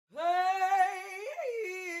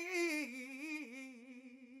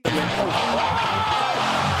Walker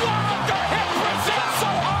hit Brazil so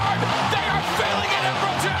hard, they are feeling it in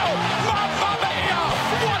Brazil. Mamma mia,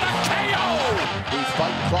 what a KO! The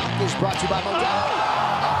fight clock is brought to you by Modelo.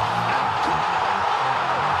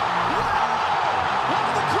 One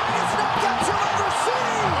of the greatest knockouts you'll ever see!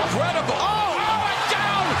 Incredible. Oh, and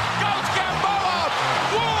down goes Gamboa.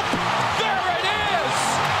 Whoop, there it is.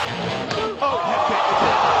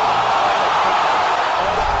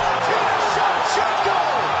 Shevchenko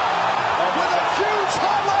with a huge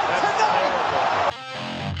highlight tonight!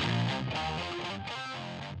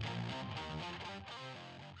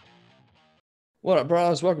 What up,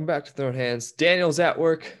 bros? Welcome back to Throwing Hands. Daniel's at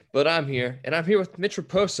work, but I'm here, and I'm here with Mitch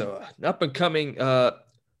Raposo, an up-and-coming.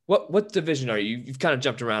 What division are you? You've kind of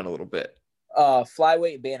jumped around a little bit.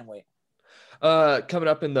 Flyweight, bantamweight. Coming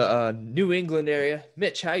up in the New England area.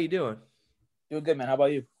 Mitch, how you doing? Doing good, man. How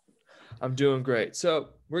about you? I'm doing great. So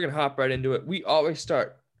we're gonna hop right into it. We always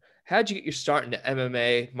start. How'd you get your start into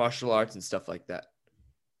MMA, martial arts, and stuff like that?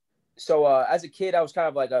 So as a kid, I was kind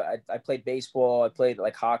of like I played baseball. I played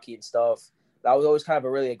like hockey and stuff. I was always kind of a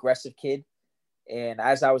really aggressive kid. And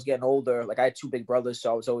as I was getting older, like I had two big brothers,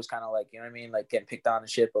 so I was always kind of like, you know what I mean, like getting picked on and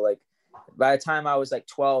shit. But like by the time I was like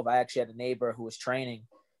 12, I actually had a neighbor who was training,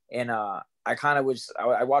 and I kind of was.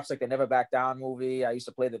 I watched like the Never Back Down movie. I used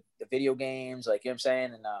to play the video games, like, you know what I'm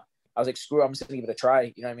saying. And I was like, screw it, I'm just gonna give it a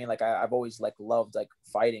try. You know what I mean? Like I've always like loved like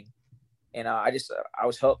fighting, and I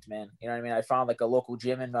was hooked, man. You know what I mean? I found like a local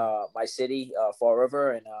gym in my city, Fall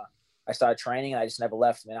River, and I started training, and I just never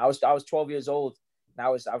left, man. I was 12 years old. And I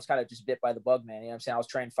was kind of just bit by the bug, man. You know what I'm saying? I was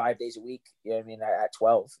training 5 days a week, you know what I mean, at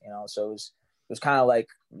 12, you know? So it was kind of like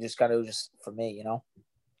just for me, you know?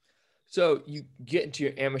 So you get into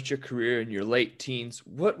your amateur career in your late teens.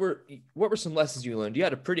 What were some lessons you learned? You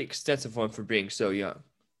had a pretty extensive one for being so young.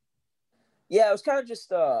 Yeah, it was kind of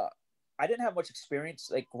just I didn't have much experience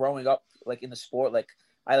like growing up like in the sport.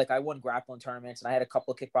 I won grappling tournaments, and I had a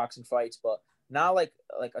couple of kickboxing fights, but not like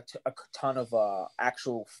a ton of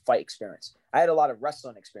actual fight experience. I had a lot of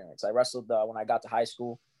wrestling experience. I wrestled when I got to high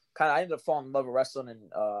school. I ended up falling in love with wrestling,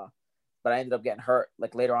 and but I ended up getting hurt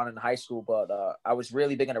like later on in high school. But I was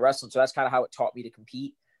really big into wrestling, so that's kind of how it taught me to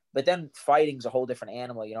compete. But then fighting's a whole different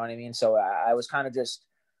animal, you know what I mean? So I was kind of just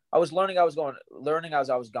I was learning as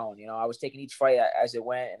I was going. You know, I was taking each fight as it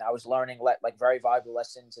went, and I was learning like very valuable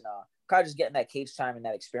lessons, and kind of just getting that cage time and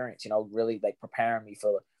that experience. You know, really like preparing me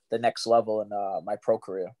for the next level in my pro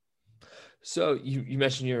career. So you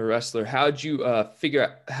mentioned you're a wrestler. How'd you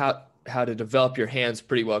figure out how to develop your hands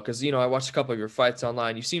pretty well? Because, you know, I watched a couple of your fights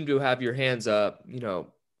online. You seem to have your hands,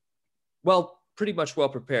 pretty much well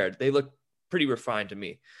prepared. They look pretty refined to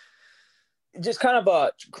me. Just kind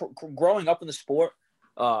of growing up in the sport,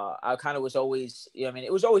 I kind of was always, you know, I mean,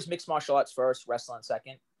 it was always mixed martial arts first, wrestling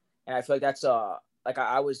second. And I feel like that's like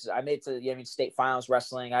I made it to the state finals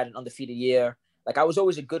wrestling. I had an undefeated year. Like I was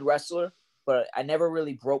always a good wrestler, but I never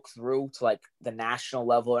really broke through to like the national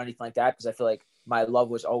level or anything like that, because I feel like my love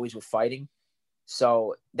was always with fighting.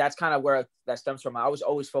 So that's kind of where that stems from. I was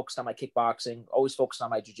always focused on my kickboxing, always focused on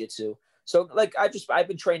my jiu-jitsu. So like I've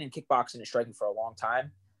been training kickboxing and striking for a long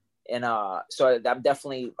time. And so I'm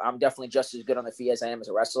definitely just as good on the feet as I am as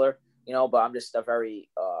a wrestler, you know, but I'm just I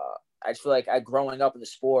just feel like growing up in the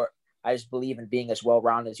sport, I just believe in being as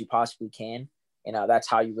well-rounded as you possibly can. And that's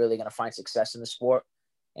how you're really going to find success in the sport.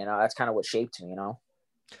 And that's kind of what shaped me, you know?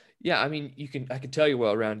 Yeah. I mean, I can tell you're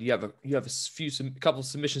well-rounded. You have a couple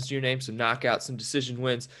submissions to your name, some knockouts, some decision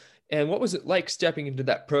wins. And what was it like stepping into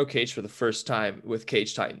that pro cage for the first time with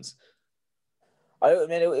Cage Titans? I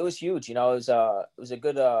mean, it was huge. You know, it was a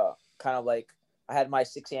good kind of like I had my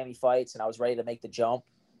 6 AMI fights, and I was ready to make the jump.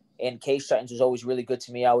 And Cage Titans was always really good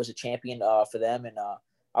to me. I was a champion for them, and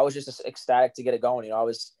I was just ecstatic to get it going. You know, I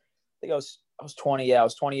was 20. Yeah, I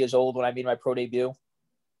was 20 years old when I made my pro debut,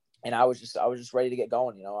 and I was just ready to get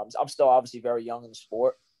going. You know, I'm still obviously very young in the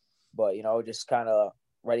sport, but you know, just kind of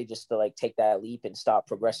ready just to like take that leap and start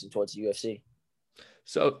progressing towards the UFC.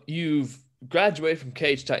 So you've graduated from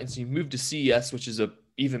Cage Titans, you moved to CES, which is a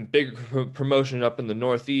even bigger promotion up in the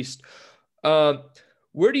Northeast.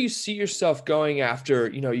 Where do you see yourself going after,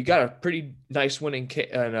 you know, you got a pretty nice win in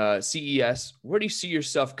CES. Where do you see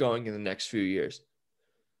yourself going in the next few years?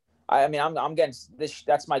 I mean, I'm getting this.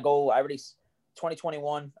 That's my goal.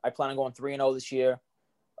 2021. I plan on going 3-0 this year.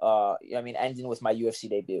 I mean, ending with my UFC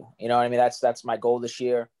debut. You know what I mean? That's my goal this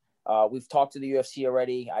year. We've talked to the UFC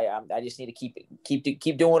already. I just need to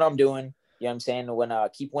keep doing what I'm doing. You know what I'm saying? When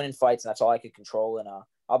keep winning fights, and that's all I can control. And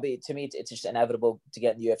to me, it's just inevitable to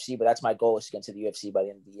get in the UFC. But that's my goal, is to get into the UFC by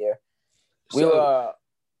the end of the year.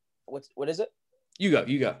 What is it? You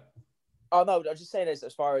go. Oh no, I was just saying this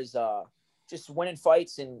as far as just winning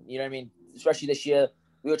fights, and you know what I mean. Especially this year,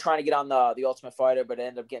 we were trying to get on the Ultimate Fighter, but it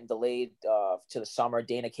ended up getting delayed to the summer.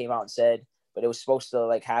 Dana came out and said, but it was supposed to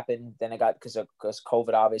like happen. Then it got because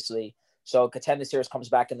COVID, obviously. So Contender Series comes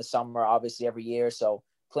back in the summer, obviously every year. So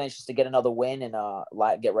plans just to get another win and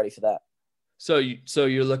get ready for that. So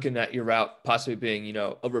you're looking at your route possibly being, you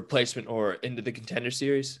know, a replacement or into the Contender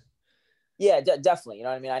Series? Yeah, definitely. You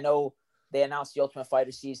know what I mean? I know they announced the Ultimate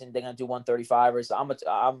Fighter season. They're going to do 135ers.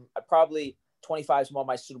 I'm probably 25 is more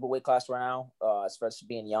my suitable weight class right now, as far as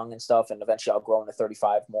being young and stuff. And eventually I'll grow into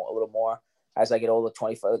 35 a little more as I get older,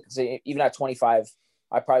 25. Even at 25,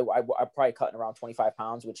 I'm probably cutting around 25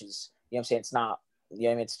 pounds, which is, you know what I'm saying? It's not, you know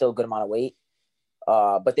what I mean? It's still a good amount of weight.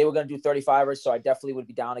 But they were going to do 35ers, so I definitely would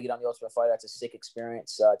be down to get on the Ultimate Fighter. That's a sick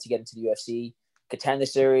experience to get into the UFC. Contender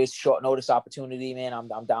Series, short notice opportunity, man.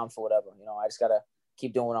 I'm down for whatever. You know, I just got to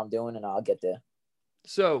keep doing what I'm doing, and I'll get there.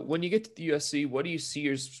 So when you get to the UFC, what do you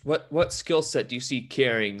see what skill set do you see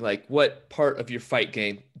carrying? Like, what part of your fight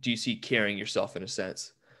game do you see carrying yourself in a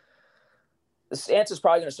sense? This answer is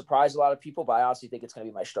probably going to surprise a lot of people, but I honestly think it's going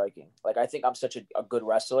to be my striking. Like, I think I'm such a good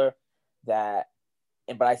wrestler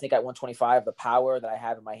but I think at 125, the power that I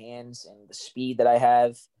have in my hands and the speed that I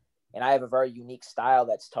have, and I have a very unique style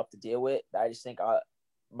that's tough to deal with. I just think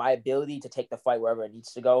my ability to take the fight wherever it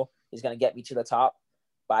needs to go is going to get me to the top.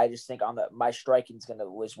 But I just think my striking is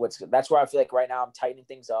that's where I feel like right now I'm tightening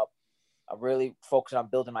things up. I'm really focusing on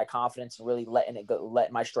building my confidence and really letting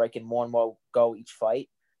my striking more and more go each fight.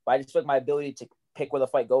 But I just feel like my ability to pick where the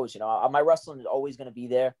fight goes, you know, my wrestling is always going to be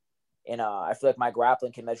there. And I feel like my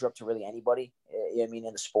grappling can measure up to really anybody, you know what I mean,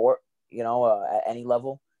 in the sport, you know, at any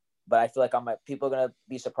level. But I feel like people are going to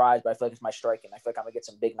be surprised, but I feel like it's my striking. I feel like I'm going to get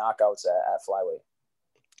some big knockouts at flyweight.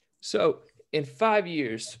 So in 5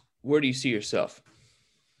 years, where do you see yourself?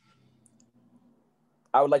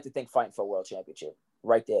 I would like to think fighting for a world championship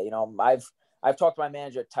right there. You know, I've talked to my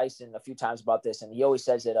manager, Tyson, a few times about this, and he always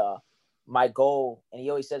says that my goal, and he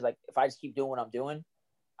always says, like, if I just keep doing what I'm doing,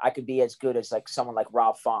 I could be as good as like someone like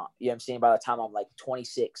Rob Font. You know what I'm saying? By the time I'm like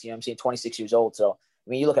 26, you know what I'm saying? 26 years old. So, I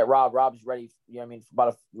mean, you look at Rob's ready, you know what I mean,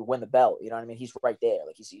 about to win the belt. You know what I mean? He's right there.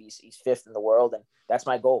 Like he's fifth in the world. And that's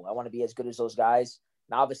my goal. I want to be as good as those guys.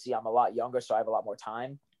 Now, obviously I'm a lot younger, so I have a lot more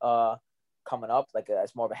time coming up. Like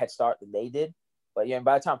it's more of a head start than they did. But yeah,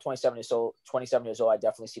 by the time I'm 27 years old, I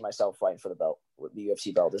definitely see myself fighting for the belt, with the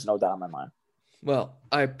UFC belt. There's no doubt in my mind. Well,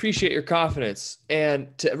 I appreciate your confidence.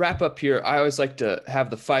 And to wrap up here, I always like to have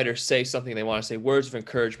the fighter say something they want to say, words of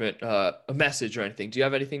encouragement, a message or anything. Do you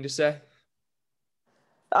have anything to say?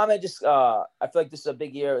 I mean, I feel like this is a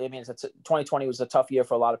big year. I mean, 2020 was a tough year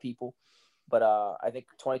for a lot of people, but I think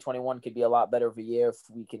 2021 could be a lot better of a year if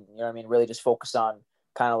we can, you know what I mean, really just focus on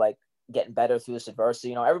kind of like getting better through this adversity.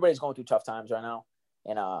 You know, everybody's going through tough times right now.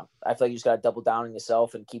 And I feel like you just got to double down on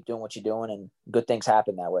yourself and keep doing what you're doing, and good things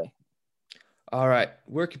happen that way. All right.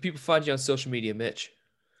 Where can people find you on social media, Mitch?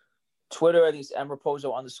 Twitter, I think it's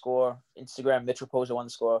 _. Instagram, Mitch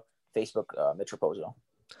Raposo_. Facebook, Mitch Raposo.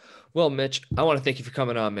 Well, Mitch, I want to thank you for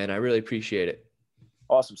coming on, man. I really appreciate it.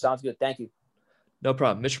 Awesome. Sounds good. Thank you. No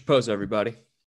problem. Mitch Raposo, everybody.